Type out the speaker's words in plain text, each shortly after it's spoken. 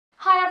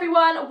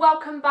everyone,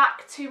 welcome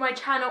back to my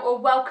channel, or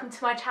welcome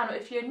to my channel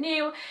if you're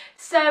new.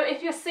 So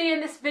if you're seeing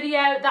this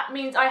video, that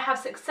means I have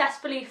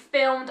successfully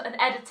filmed and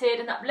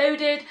edited and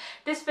uploaded.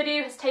 This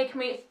video has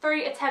taken me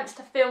 3 attempts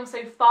to film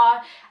so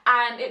far,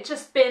 and it's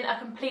just been a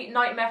complete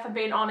nightmare if I'm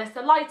being honest.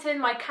 The lighting,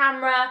 my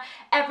camera,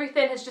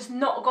 everything has just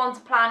not gone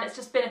to plan. It's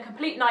just been a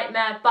complete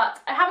nightmare,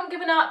 but I haven't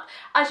given up,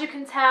 as you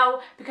can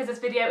tell, because this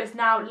video is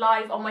now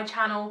live on my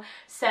channel.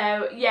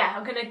 So yeah,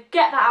 I'm gonna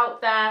get that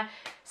out there.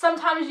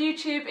 Sometimes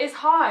YouTube is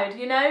hard,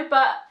 you know,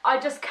 but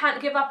I just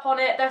can't give up on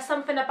it. There's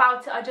something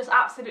about it I just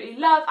absolutely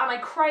love and I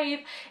crave.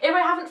 If I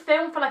haven't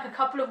filmed for like a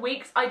couple of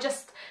weeks, I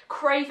just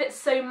crave it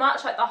so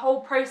much, like the whole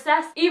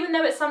process. Even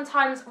though it's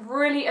sometimes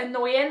really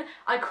annoying,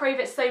 I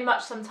crave it so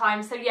much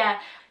sometimes. So yeah.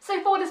 So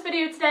for this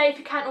video today, if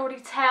you can't already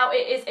tell,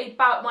 it is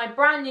about my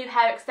brand new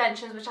hair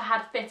extensions which I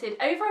had fitted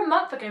over a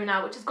month ago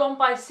now, which has gone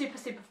by super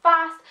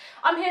fast.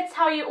 I'm here to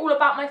tell you all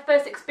about my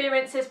first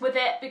experiences with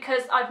it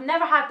because I've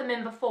never had them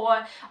in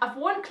before. I've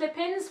worn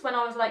clip-ins when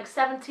I was like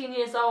 17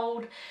 years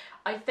old,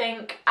 I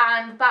think,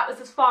 and that was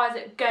as far as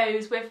it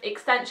goes with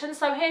extensions.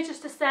 So I'm here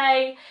just to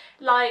say,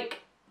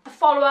 like, the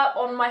follow-up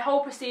on my whole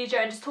procedure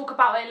and just talk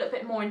about it a little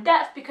bit more in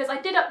depth, because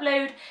I did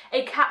upload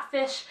a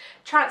catfish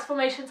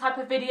transformation type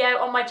of video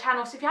on my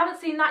channel, so if you haven't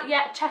seen that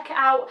yet, check it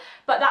out.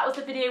 But that was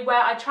the video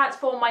where I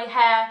transformed my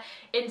hair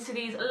into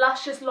these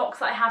luscious locks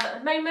that I have at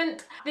the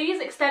moment.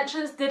 These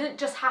extensions didn't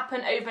just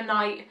happen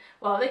overnight.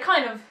 Well, they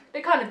kind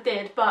of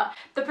did, but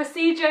the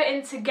procedure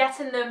into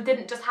getting them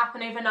didn't just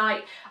happen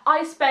overnight.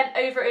 I spent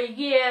over a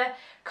year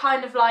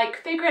kind of like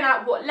figuring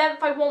out what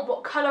length I want,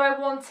 what colour I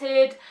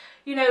wanted,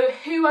 you know,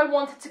 who I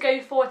wanted to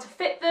go for to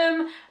fit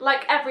them,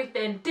 like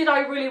everything. Did I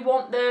really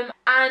want them?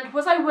 And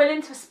was I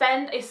willing to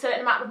spend a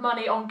certain amount of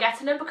money on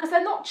getting them? Because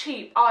they're not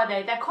cheap, are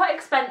they? They're quite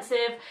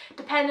expensive,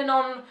 depending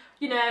on,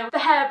 you know, the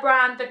hair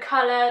brand, the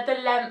colour,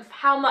 the length,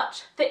 how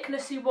much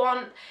thickness you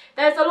want.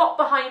 There's a lot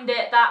behind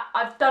it that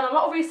I've done a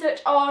lot of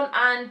research on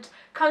and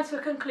come to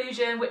a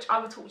conclusion which I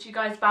will talk to you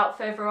guys about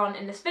further on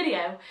in this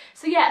video.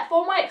 So yeah,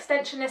 for my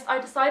extension list, I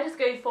decided to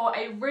go for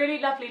a really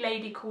lovely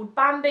lady called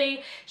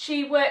Bambi.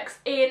 She works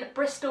in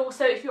Bristol,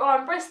 so if you are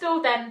in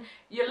Bristol, then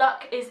your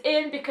luck is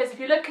in, because if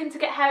you're looking to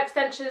get hair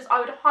extensions, I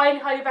would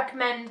highly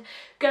recommend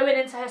going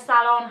into her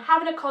salon,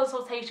 having a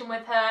consultation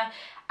with her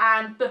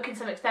and booking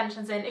some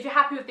extensions in if you're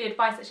happy with the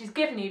advice that she's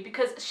given you,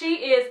 because she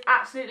is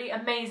absolutely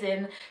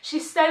amazing.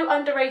 She's so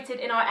underrated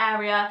in our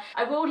area.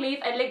 I will leave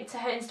a link to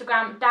her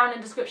Instagram down in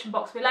the description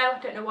box below. I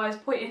don't know why I was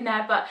pointing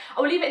there, but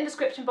I will leave it in the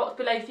description box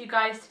below for you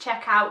guys to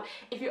check out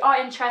if you are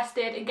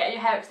interested in getting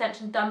your hair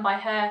extensions done by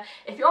her.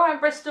 If you are in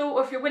Bristol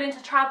or if you're willing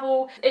to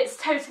travel, it's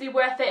totally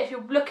worth it. If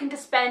you're looking to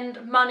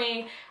spend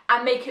money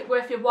and make it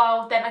worth your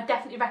while, then I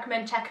definitely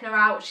recommend checking her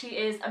out. She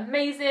is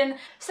amazing.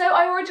 So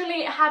I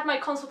originally had my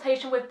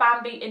consultation with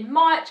Bambi in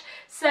March,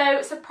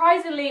 so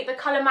surprisingly the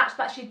colour match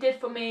that she did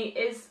for me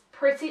is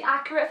pretty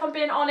accurate if I'm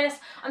being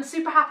honest. I'm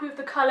super happy with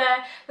the colour.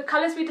 The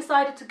colours we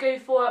decided to go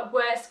for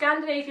were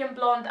Scandinavian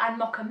Blonde and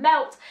Mocha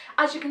Melt.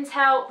 As you can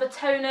tell, the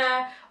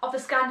toner of the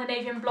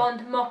Scandinavian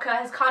Blonde Mocha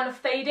has kind of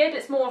faded.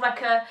 It's more of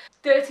like a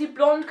dirty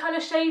blonde kind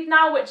of shade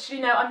now, which, you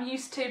know, I'm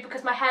used to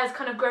because my hair's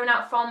kind of grown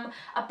out from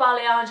a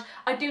balayage.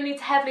 I do need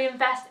to heavily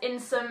invest in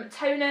some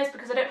toners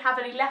because I don't have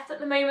any left at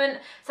the moment,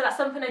 so that's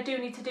something I do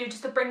need to do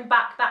just to bring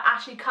back that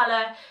ashy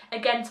colour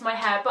again to my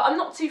hair. But I'm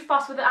not too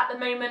fussed with it at the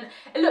moment.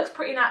 It looks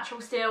pretty natural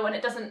still, and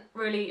it doesn't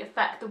really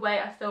affect the way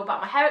I feel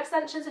about my hair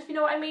extensions, if you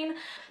know what I mean.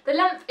 The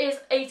length is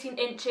 18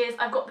 inches.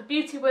 I've got the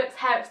Beauty Works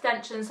hair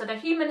extensions, so they're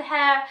human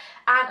hair,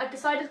 and I've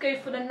decided to go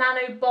for the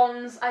Nano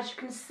bonds. As you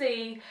can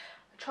see,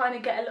 I'm trying to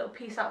get a little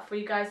piece out for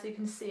you guys so you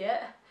can see it.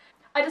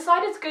 I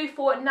decided to go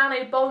for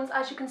Nano bonds.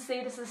 As you can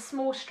see, this is a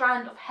small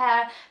strand of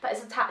hair that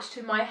is attached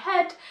to my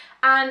head,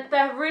 and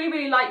they're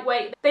really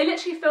lightweight. They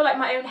literally feel like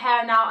my own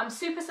hair now. I'm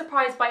super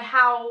surprised by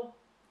how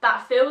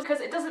that feels,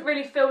 because it doesn't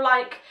really feel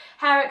like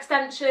hair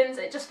extensions.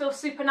 It just feels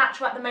super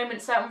natural at the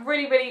moment, so I'm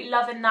really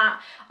loving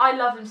that. I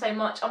love them so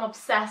much. I'm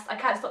obsessed. I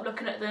can't stop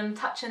looking at them,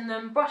 touching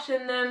them,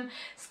 brushing them,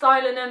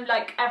 styling them,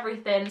 like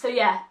everything. So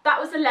yeah, that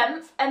was the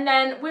length. And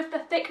then with the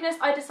thickness,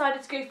 I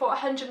decided to go for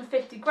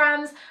 150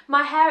 grams.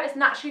 My hair is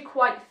naturally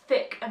quite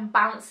thick and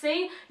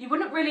bouncy. You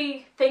wouldn't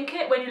really think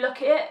it when you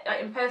look at it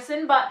like in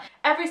person, but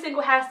every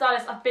single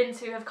hairstylist I've been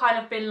to have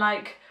kind of been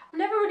like, I've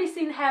never really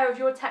seen hair of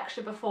your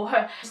texture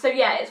before. So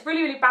yeah, it's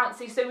really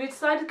bouncy, so we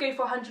decided to go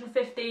for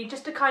 150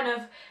 just to kind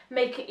of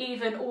make it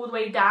even all the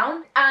way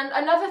down. And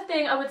another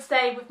thing I would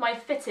say with my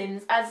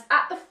fittings, as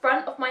at the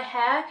front of my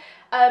hair,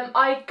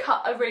 I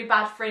cut a really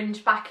bad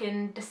fringe back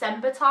in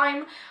December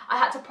time. I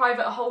had to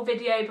private a whole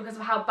video because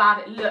of how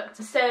bad it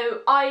looked. So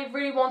I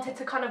really wanted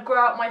to kind of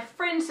grow out my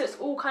fringe so it's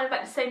all kind of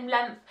like the same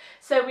length.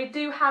 So we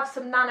do have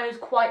some nanos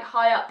quite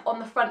high up on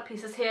the front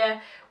pieces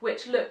here,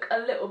 which look a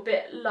little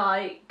bit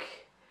like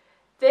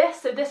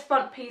this. So this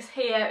front piece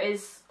here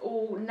is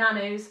all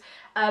nanos,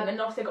 and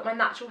obviously I've got my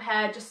natural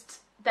hair just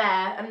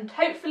there, and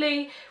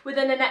hopefully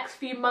within the next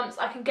few months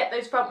I can get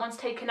those front ones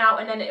taken out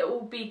and then it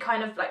will be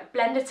kind of like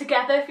blended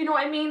together, if you know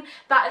what I mean.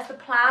 That is the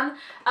plan.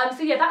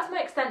 So yeah, that's my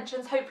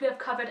extensions. Hopefully I've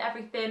covered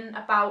everything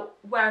about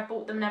where I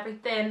bought them and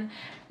everything.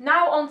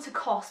 Now on to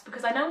cost,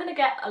 because I know I'm going to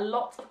get a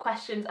lot of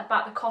questions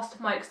about the cost of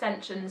my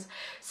extensions.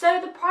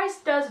 So the price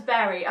does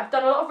vary. I've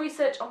done a lot of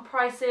research on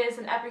prices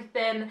and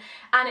everything,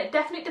 and it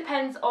definitely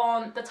depends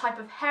on the type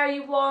of hair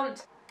you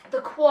want, the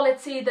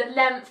quality, the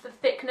length, the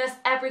thickness,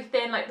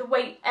 everything, like the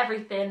weight,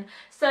 everything.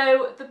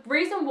 So the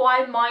reason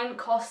why mine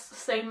costs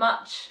so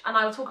much, and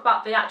I will talk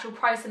about the actual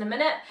price in a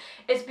minute,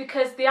 is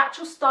because the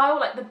actual style,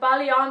 like the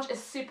balayage,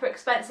 is super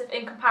expensive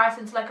in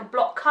comparison to like a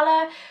block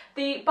colour.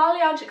 The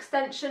balayage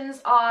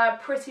extensions are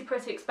pretty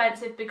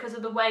expensive because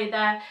of the way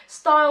they're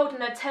styled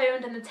and they're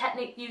toned and the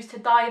technique used to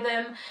dye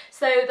them.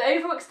 So the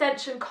overall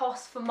extension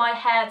cost for my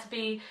hair to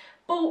be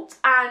bought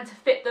and to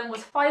fit them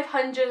was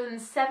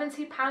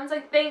 £570, I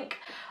think.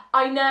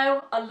 I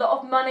know, a lot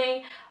of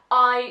money.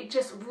 I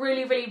just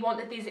really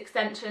wanted these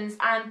extensions,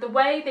 and the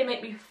way they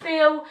make me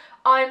feel,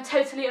 I'm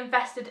totally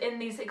invested in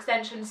these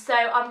extensions. So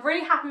I'm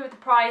really happy with the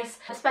price,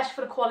 especially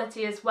for the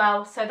quality as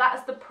well. So that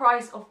is the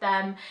price of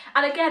them.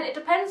 And again, it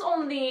depends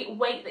on the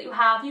weight that you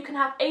have. You can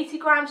have 80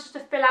 grams just to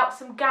fill out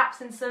some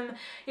gaps and some,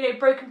 you know,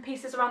 broken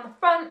pieces around the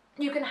front.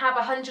 You can have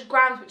 100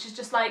 grams, which is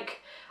just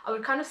like, I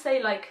would kind of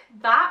say like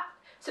that.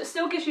 So it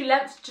still gives you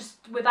length just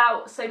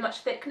without so much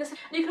thickness. And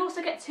you can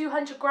also get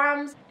 200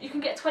 grams. You can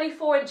get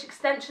 24-inch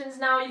extensions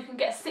now. You can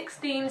get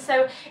 16.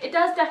 So it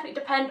does definitely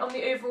depend on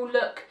the overall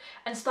look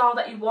and style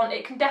that you want.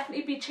 It can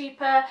definitely be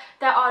cheaper.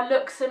 There are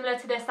looks similar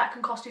to this that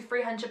can cost you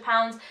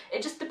 £300.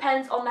 It just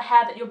depends on the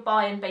hair that you're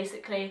buying,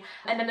 basically.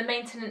 And then the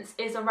maintenance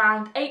is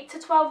around 8 to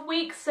 12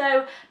 weeks.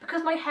 So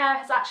because my hair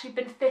has actually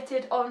been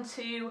fitted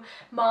onto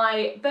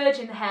my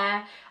virgin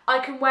hair, I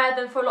can wear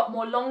them for a lot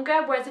more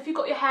longer, whereas if you've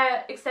got your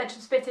hair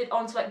extensions fitted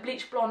onto like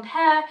bleach blonde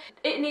hair,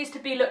 it needs to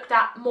be looked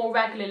at more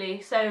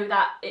regularly so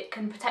that it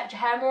can protect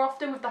your hair more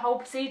often with the whole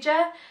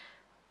procedure.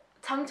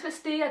 Tongue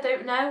twisty, I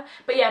don't know.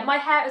 But yeah, my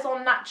hair is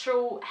on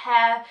natural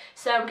hair,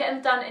 so I'm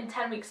getting them done in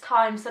 10 weeks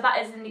time, so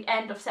that is in the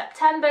end of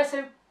September,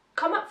 so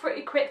come up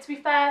pretty quick, to be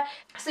fair.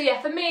 So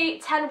yeah, for me,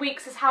 10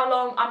 weeks is how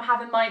long I'm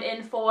having mine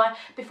in for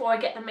before I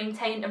get them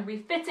maintained and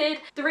refitted.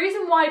 The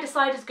reason why I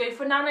decided to go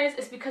for nanos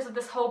is because of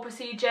this whole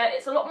procedure.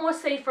 It's a lot more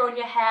safer on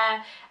your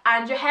hair,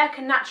 and your hair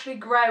can naturally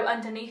grow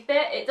underneath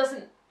it. It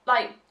doesn't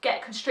like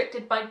get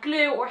constricted by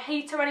glue or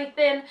heat or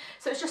anything,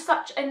 so it's just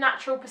such a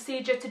natural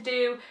procedure to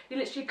do. You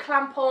literally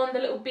clamp on the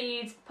little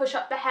beads, push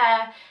up the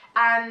hair,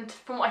 and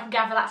from what I can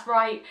gather, that's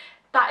right,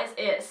 that is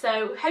it.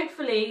 So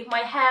hopefully my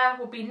hair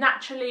will be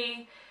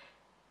naturally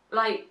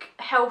like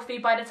healthy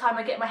by the time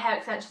I get my hair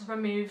extensions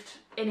removed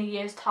in a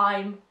year's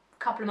time,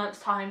 couple of months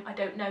time, I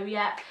don't know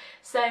yet.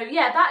 So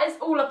yeah, that is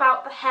all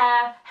about the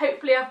hair.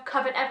 Hopefully I've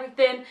covered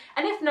everything,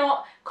 and if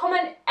not,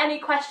 comment any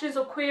questions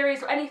or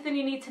queries or anything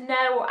you need to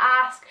know or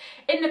ask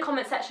in the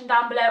comment section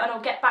down below, and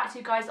I'll get back to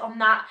you guys on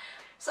that.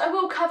 So I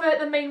will cover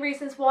the main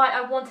reasons why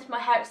I wanted my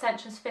hair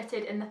extensions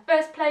fitted in the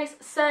first place.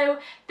 So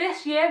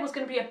this year was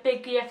going to be a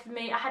big year for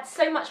me. I had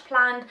so much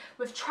planned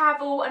with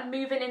travel and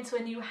moving into a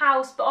new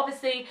house, but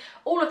obviously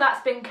all of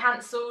that's been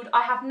cancelled.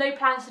 I have no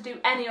plans to do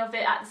any of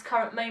it at this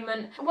current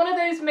moment. One of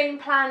those main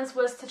plans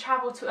was to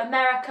travel to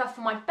America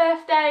for my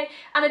birthday,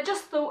 and I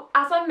just thought,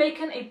 as I'm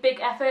making a big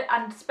effort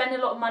and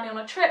spending a lot of money on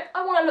a trip,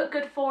 I want to look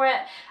good for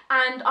it,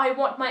 and I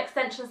want my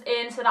extensions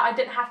in so that I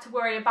didn't have to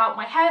worry about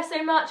my hair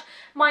so much.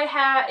 My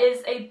hair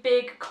is a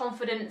big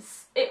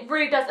confidence, it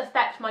really does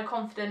affect my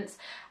confidence,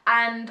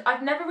 and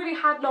I've never really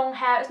had long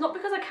hair. It's not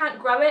because I can't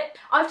grow it,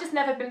 I've just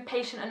never been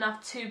patient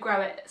enough to grow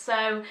it.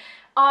 So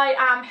I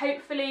am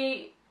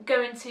hopefully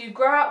going to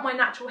grow out my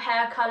natural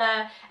hair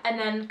colour and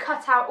then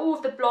cut out all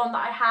of the blonde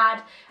that I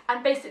had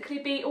and basically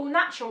be all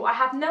natural. I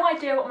have no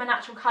idea what my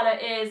natural colour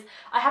is.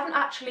 I haven't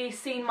actually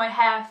seen my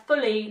hair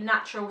fully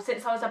natural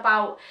since I was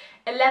about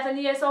 11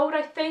 years old,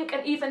 I think,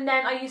 and even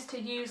then I used to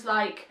use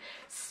like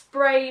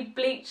spray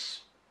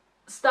bleach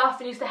stuff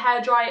and used to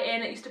hair dry it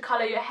in. It used to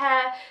colour your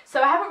hair,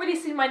 so I haven't really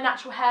seen my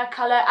natural hair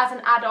colour as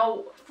an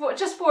adult for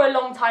a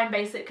long time,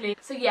 basically.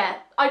 So yeah,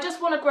 I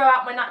just want to grow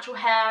out my natural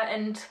hair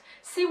and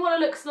see what it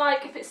looks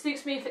like. If it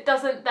suits me, if it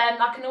doesn't,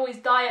 then I can always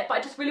dye it, but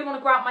I just really want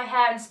to grow out my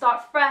hair and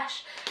start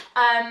fresh,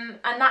 and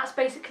that's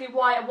basically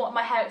why I want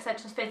my hair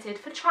extensions fitted,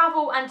 for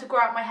travel and to grow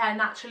out my hair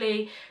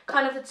naturally,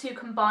 kind of the two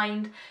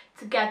combined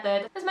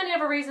together. There's many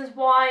other reasons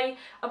why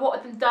I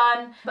wanted them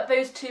done, but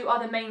those two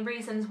are the main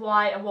reasons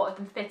why I wanted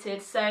them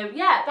fitted. So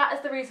yeah, that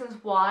is the reasons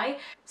why.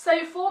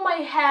 So for my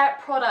hair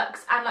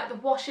products and like the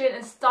washing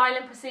and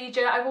styling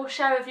procedure, I will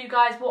share with you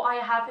guys what I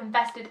have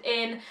invested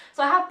in.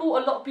 So I have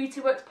bought a lot of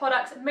Beauty Works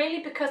products,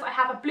 mainly because I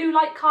have a blue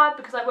light card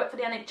because I work for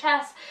the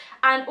NHS,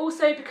 and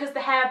also because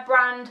the hair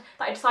brand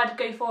that I decided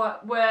to go for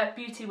were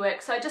Beauty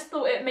Works. So I just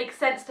thought it makes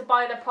sense to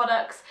buy the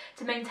products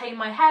to maintain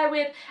my hair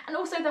with, and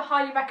also they're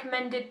highly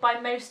recommended by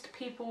most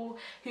people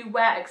who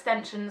wear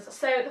extensions.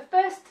 So the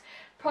first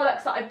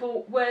products that I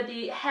bought were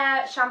the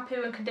hair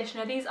shampoo and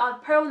conditioner. These are the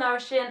Pearl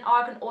Nourishing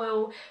Argan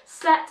Oil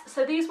set.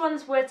 So these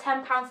ones were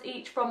 £10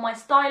 each from my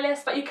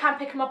stylist, but you can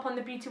pick them up on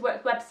the Beauty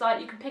Works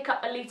website. You can pick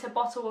up a litre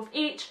bottle of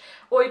each,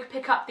 or you can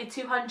pick up the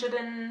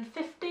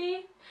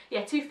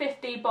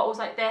 250 bottles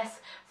like this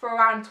for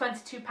around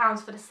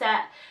 £22 for the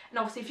set. And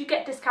obviously if you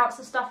get discounts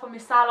and stuff from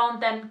your salon,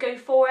 then go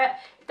for it.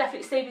 It'll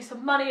definitely save you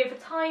some money over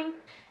time.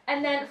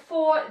 And then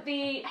for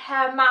the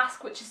hair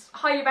mask, which is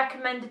highly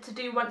recommended to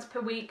do once per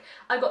week,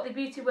 I got the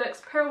Beauty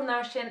Works Pearl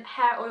Nourishing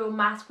Hair Oil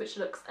Mask, which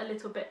looks a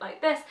little bit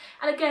like this.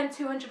 And again,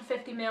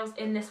 250 ml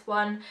in this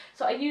one.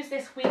 So I use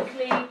this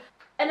weekly.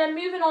 And then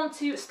moving on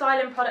to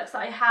styling products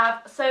that I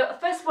have. So the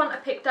first one I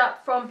picked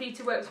up from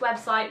Beauty Works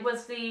website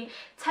was the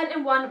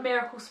 10-in-1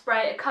 Miracle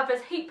Spray. It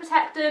covers heat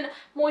protectant,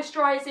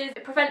 moisturizes,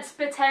 it prevents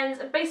split ends,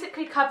 and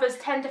basically covers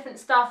 10 different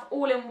stuff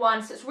all in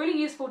one. So it's really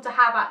useful to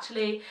have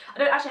actually. I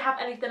don't actually have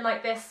anything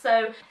like this,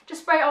 so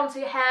just spray it onto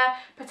your hair,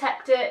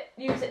 protect it,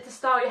 use it to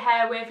style your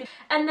hair with.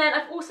 And then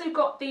I've also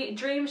got the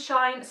Dream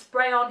Shine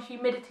Spray On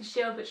Humidity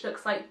Shield, which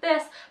looks like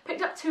this.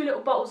 Picked up 2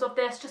 little bottles of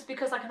this just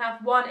because I can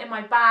have one in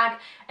my bag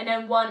and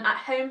then one at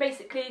home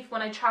basically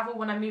when I travel,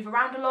 when I move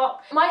around a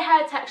lot. My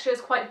hair texture is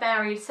quite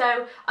varied,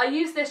 so I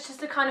use this just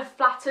to kind of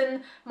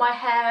flatten my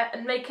hair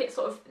and make it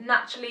sort of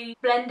naturally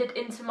blended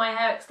into my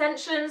hair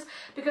extensions,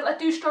 because I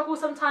do struggle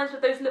sometimes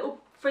with those little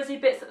frizzy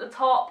bits at the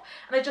top,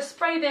 and I just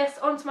spray this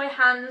onto my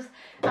hands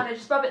and I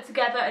just rub it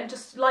together and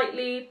just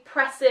lightly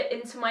press it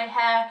into my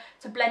hair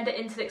to blend it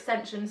into the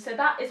extensions. So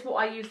that is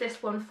what I use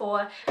this one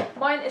for.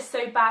 Mine is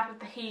so bad with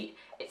the heat,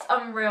 it's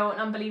unreal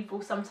and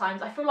unbelievable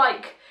sometimes. I feel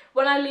like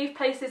when I leave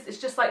places it's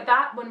just like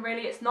that, when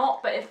really it's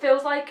not, but it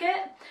feels like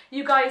it.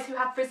 You guys who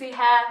have frizzy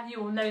hair,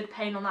 you will know the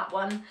pain on that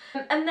one.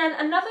 And then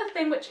another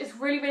thing which is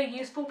really, really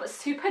useful but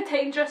super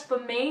dangerous for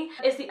me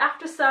is the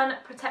After Sun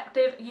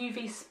Protective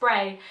UV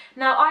Spray.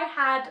 Now I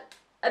had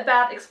a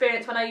bad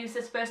experience when I used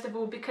this first of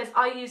all, because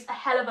I used a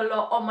hell of a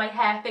lot on my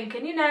hair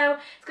thinking, you know,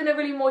 it's going to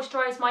really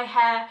moisturise my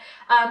hair,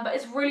 but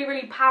it's really,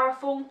 really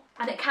powerful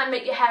and it can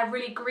make your hair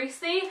really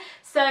greasy.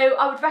 So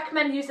I would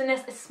recommend using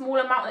this a small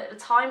amount at a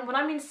time. When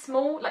I mean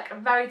small, like a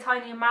very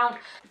tiny amount.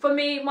 For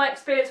me, my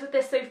experience with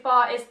this so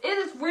far is it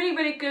is really,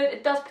 really good.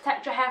 It does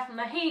protect your hair from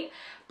the heat,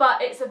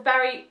 but it's a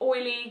very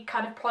oily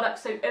kind of product,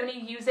 so only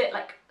use it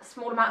like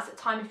small amounts at a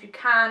time if you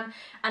can,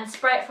 and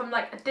spray it from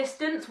like a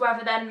distance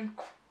rather than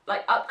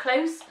like up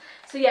close.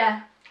 So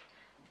yeah,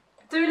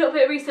 do a little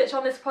bit of research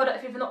on this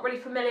product if you're not really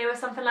familiar with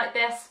something like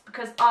this,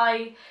 because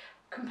I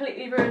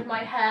completely ruined my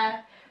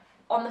hair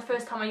on the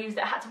first time I used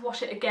it. I had to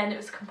wash it again, it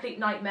was a complete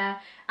nightmare,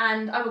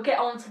 and I will get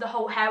on to the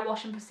whole hair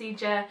washing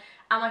procedure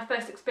and my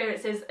first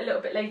experiences a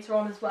little bit later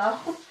on as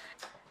well.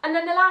 And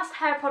then the last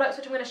hair products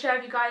which I'm going to share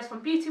with you guys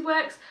from Beauty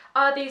Works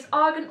are these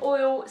argan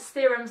oil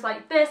serums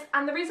like this.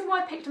 And the reason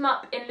why I picked them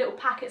up in little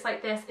packets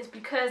like this is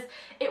because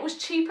it was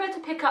cheaper to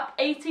pick up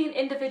 18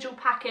 individual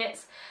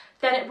packets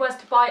than it was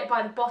to buy it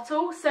by the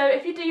bottle. So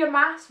if you do your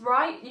maths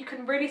right, you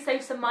can really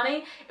save some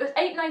money. It was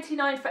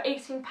 £8.99 for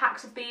 18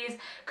 packs of these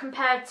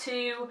compared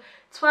to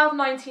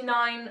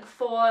 £12.99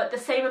 for the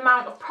same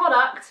amount of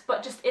product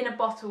but just in a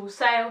bottle.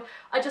 So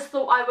I just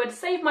thought I would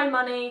save my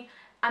money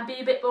and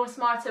be a bit more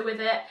smarter with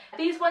it.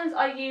 These ones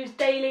I use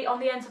daily on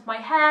the ends of my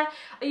hair.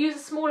 I use a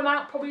small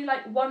amount, probably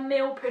like 1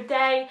 ml per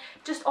day,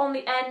 just on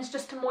the ends,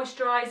 just to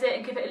moisturise it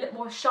and give it a little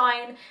more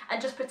shine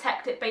and just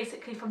protect it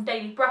basically from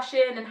daily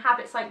brushing and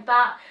habits like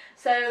that.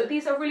 So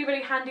these are really,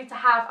 really handy to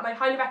have, and I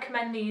highly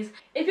recommend these.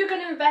 If you're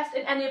going to invest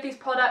in any of these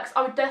products,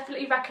 I would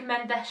definitely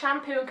recommend the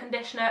shampoo and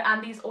conditioner and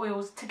these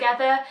oils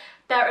together.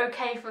 They're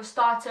okay for a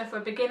starter, for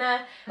a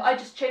beginner. I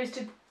just chose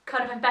to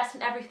kind of invest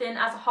in everything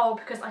as a whole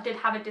because I did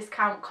have a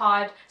discount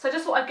card. So I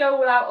just thought I'd go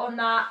all out on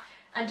that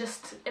and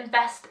just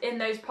invest in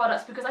those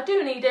products because I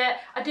do need it.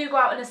 I do go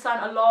out in the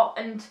sun a lot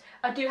and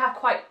I do have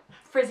quite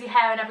frizzy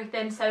hair and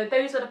everything, so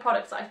those are the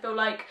products that I feel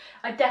like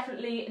I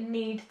definitely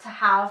need to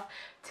have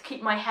to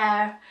keep my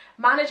hair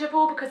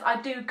manageable, because I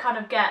do kind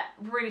of get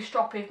really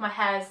stroppy if my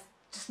hair's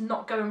just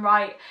not going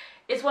right.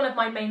 It's one of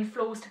my main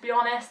flaws, to be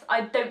honest.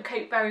 I don't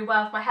cope very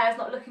well if my hair's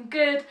not looking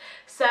good.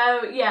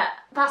 So yeah,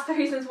 that's the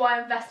reasons why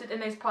I invested in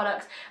those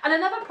products. And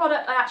another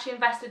product I actually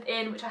invested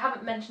in, which I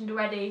haven't mentioned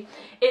already,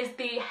 is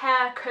the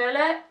hair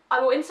curler. I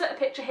will insert a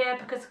picture here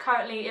because it's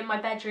currently in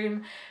my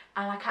bedroom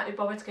and I can't be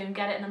bothered to go and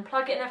get it and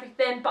unplug it and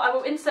everything, but I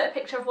will insert a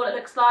picture of what it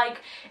looks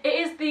like. It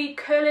is the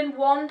curling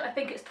wand. I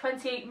think it's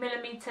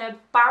 28mm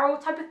barrel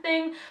type of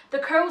thing. The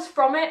curls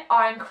from it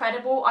are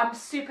incredible. I'm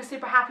super,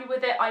 super happy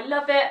with it. I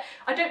love it.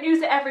 I don't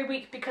use it every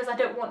week because I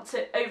don't want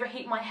to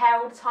overheat my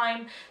hair all the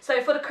time.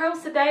 So for the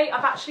curls today,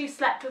 I've actually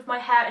slept with my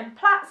hair in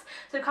plaits,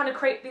 so kind of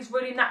create these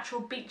really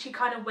natural beachy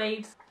kind of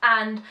waves,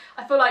 and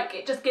I feel like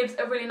it just gives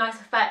a really nice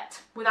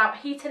effect without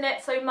heating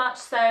it so much.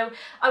 So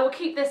I will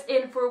keep this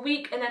in for a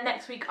week, and then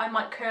next week I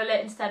might curl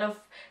it instead of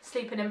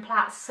sleeping in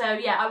plaits. So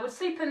yeah, I would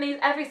sleep in these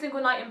every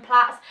single night in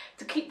plaits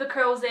to keep the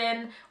curls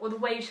in, or the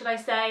waves should I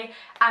say,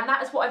 and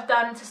that is what I've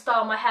done to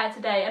style my hair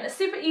today. And it's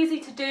super easy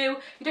to do,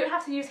 you don't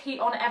have to use heat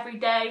on it every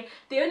day.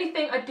 The only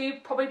thing I do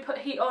probably put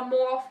heat on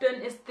more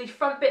often is the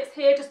front bits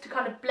here, just to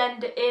kind of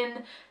blend it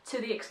in to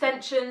the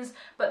extensions,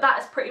 but that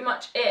is pretty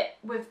much it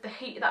with the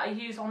heat that I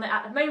use on it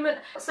at the moment.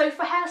 So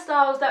for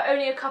hairstyles, there are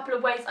only a couple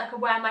of ways I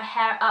can wear my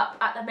hair up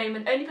at the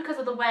moment, only because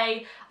of the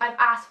way I've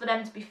asked for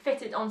them to be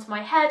fitted onto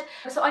my head.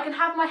 So I can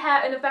have my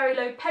hair in a very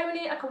low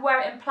pony, I can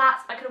wear it in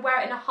plaits, I can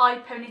wear it in a high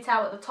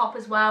ponytail at the top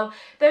as well.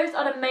 Those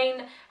are the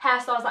main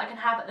hairstyles that I can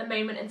have at the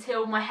moment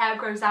until my hair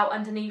grows out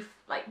underneath,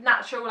 like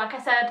natural, like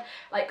I said,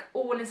 like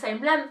all in the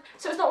same length.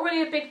 So it's not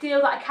really a big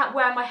deal that I can't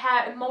wear my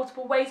hair in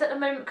multiple ways at the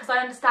moment, because I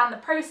understand the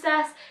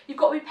process. You've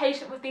got to be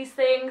patient with these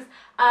things,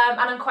 and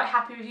I'm quite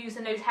happy with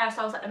using those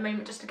hairstyles at the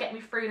moment just to get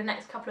me through the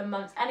next couple of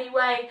months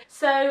anyway.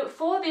 So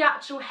for the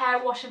actual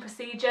hair washing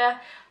procedure,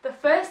 the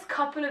first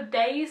couple of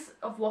days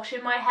of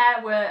washing my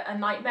hair were a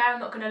nightmare, I'm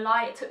not going to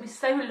lie. It took me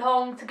so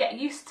long to get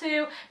used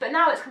to, but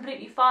now it's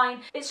completely fine.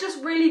 It's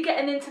just really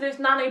getting into those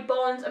nano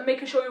bonds and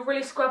making sure you're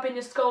really scrubbing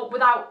your scalp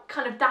without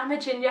kind of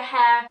damaging your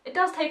hair. It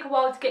does take a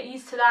while to get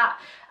used to that,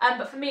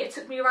 but for me it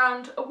took me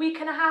around a week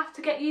and a half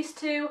to get used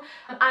to,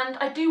 and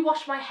I do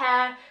wash my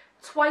hair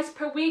twice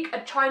per week. I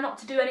try not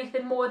to do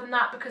anything more than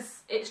that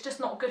because it's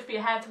just not good for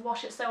your hair to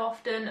wash it so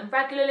often and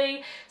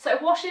regularly. So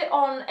I wash it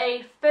on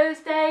a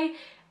Thursday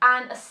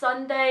and a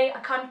Sunday. I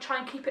kind of try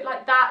and keep it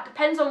like that.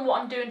 Depends on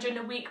what I'm doing during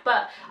the week,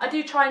 but I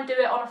do try and do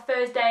it on a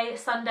Thursday,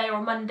 Sunday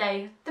or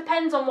Monday.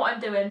 Depends on what I'm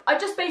doing. I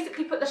just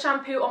basically put the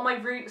shampoo on my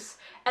roots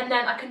and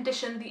then I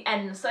condition the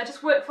ends. So I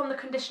just work from the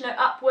conditioner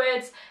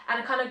upwards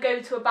and I kind of go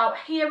to about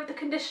here with the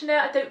conditioner.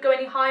 I don't go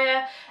any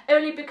higher,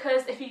 only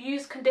because if you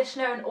use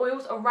conditioner and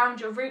oils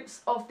around your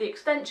roots of the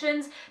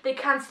extensions, they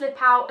can slip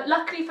out. But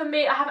luckily for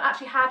me, I haven't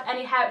actually had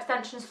any hair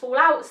extensions fall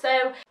out,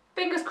 so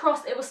fingers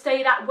crossed it will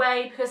stay that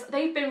way, because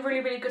they've been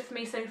really good for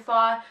me so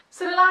far.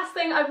 So the last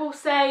thing I will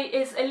say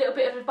is a little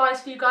bit of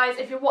advice for you guys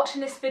if you're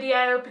watching this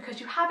video because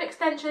you have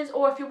extensions,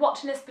 or if you're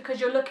watching this because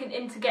you're looking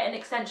into getting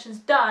extensions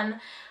done.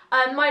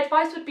 My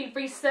advice would be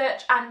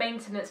research and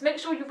maintenance. Make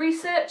sure you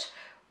research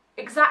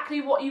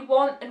exactly what you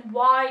want and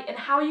why and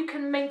how you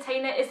can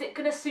maintain it. Is it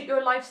going to suit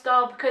your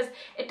lifestyle? Because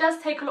it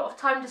does take a lot of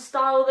time to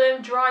style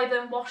them, dry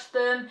them, wash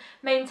them,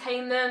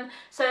 maintain them.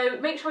 So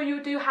make sure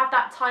you do have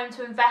that time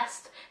to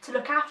invest to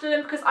look after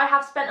them, because I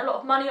have spent a lot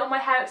of money on my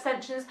hair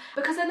extensions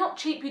because they're not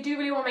cheap. You do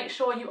really want to make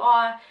sure you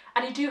are,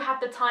 and you do have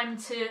the time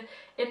to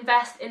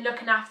invest in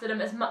looking after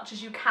them as much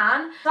as you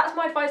can. So that's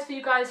my advice for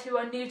you guys who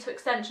are new to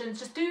extensions.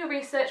 Just do your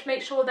research,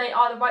 make sure they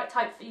are the right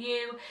type for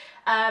you.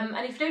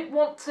 And if you don't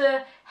want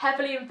to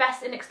heavily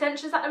invest in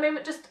extensions at the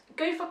moment, just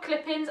go for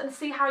clip-ins and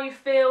see how you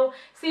feel,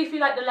 see if you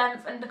like the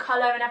length and the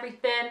colour and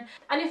everything.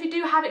 And if you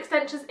do have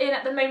extensions in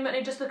at the moment and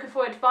you're just looking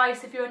for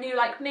advice, if you're new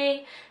like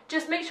me,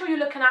 just make sure you're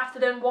looking after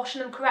them,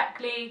 washing them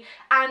correctly,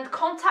 and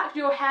contact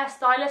your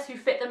hairstylist who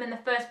fit them in the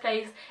first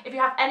place if you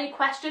have any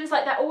questions.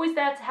 Like, they're always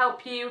there to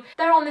help you.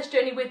 They're on this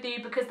journey with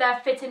you because they're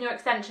fitting your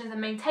extensions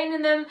and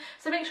maintaining them.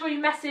 So make sure you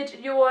message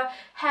your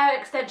hair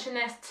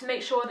extensionist to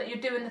make sure that you're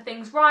doing the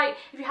things right.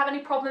 If you have any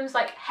problems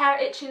like hair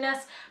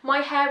itchiness, my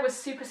hair was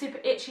super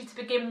itchy to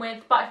begin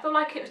with, but I feel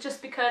like it was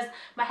just because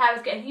my hair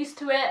was getting used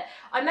to it.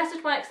 I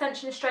messaged my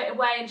extensionist straight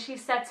away and she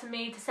said to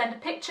me to send a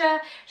picture.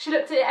 She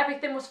looked at it,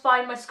 everything was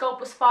fine, my scalp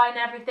was fine and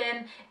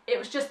everything. It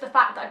was just the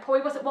fact that I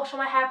probably wasn't washing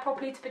my hair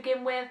properly to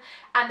begin with,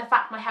 and the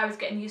fact my hair was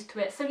getting used to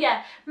it. So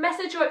yeah,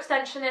 message your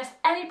extensionist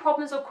any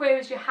problems or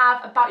queries you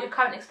have about your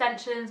current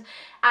extensions,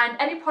 and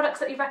any products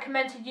that you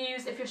recommend to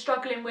use if you're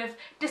struggling with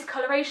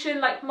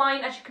discoloration. Like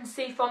mine, as you can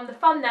see from the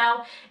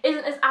thumbnail,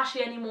 isn't as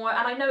ashy anymore,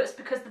 and I know it's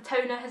because the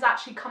toner has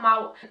actually come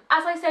out.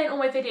 As I say in all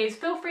my videos,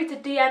 feel free to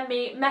DM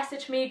me,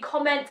 message me,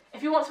 comment.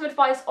 If you want some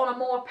advice on a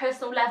more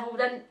personal level,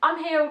 then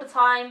I'm here all the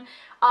time.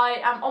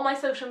 I am on my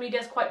social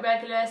medias quite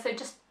regular, so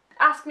just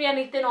ask me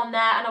anything on there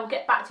and I'll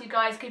get back to you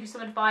guys, give you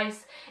some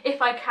advice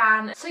if I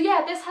can. So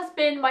yeah, this has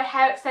been my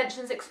hair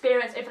extensions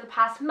experience over the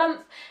past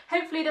month.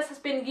 Hopefully this has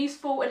been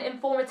useful and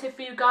informative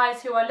for you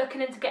guys who are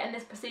looking into getting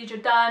this procedure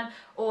done,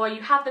 or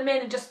you have them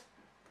in and just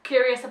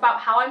curious about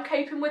how I'm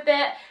coping with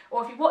it,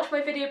 or if you watched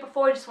my video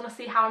before and just want to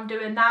see how I'm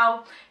doing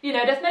now. You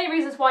know, there's many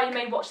reasons why you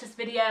may watch this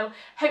video.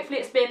 Hopefully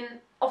it's been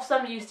of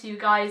some use to you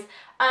guys.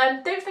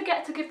 Don't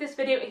forget to give this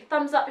video a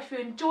thumbs up if you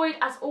enjoyed.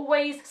 As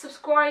always,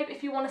 subscribe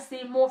if you want to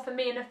see more from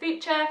me in the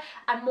future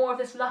and more of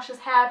this luscious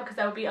hair, because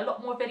there will be a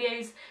lot more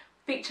videos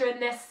featuring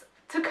this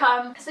to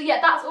come. So yeah,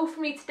 that's all for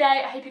me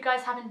today. I hope you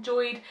guys have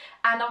enjoyed,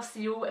 and I'll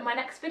see you all in my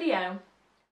next video.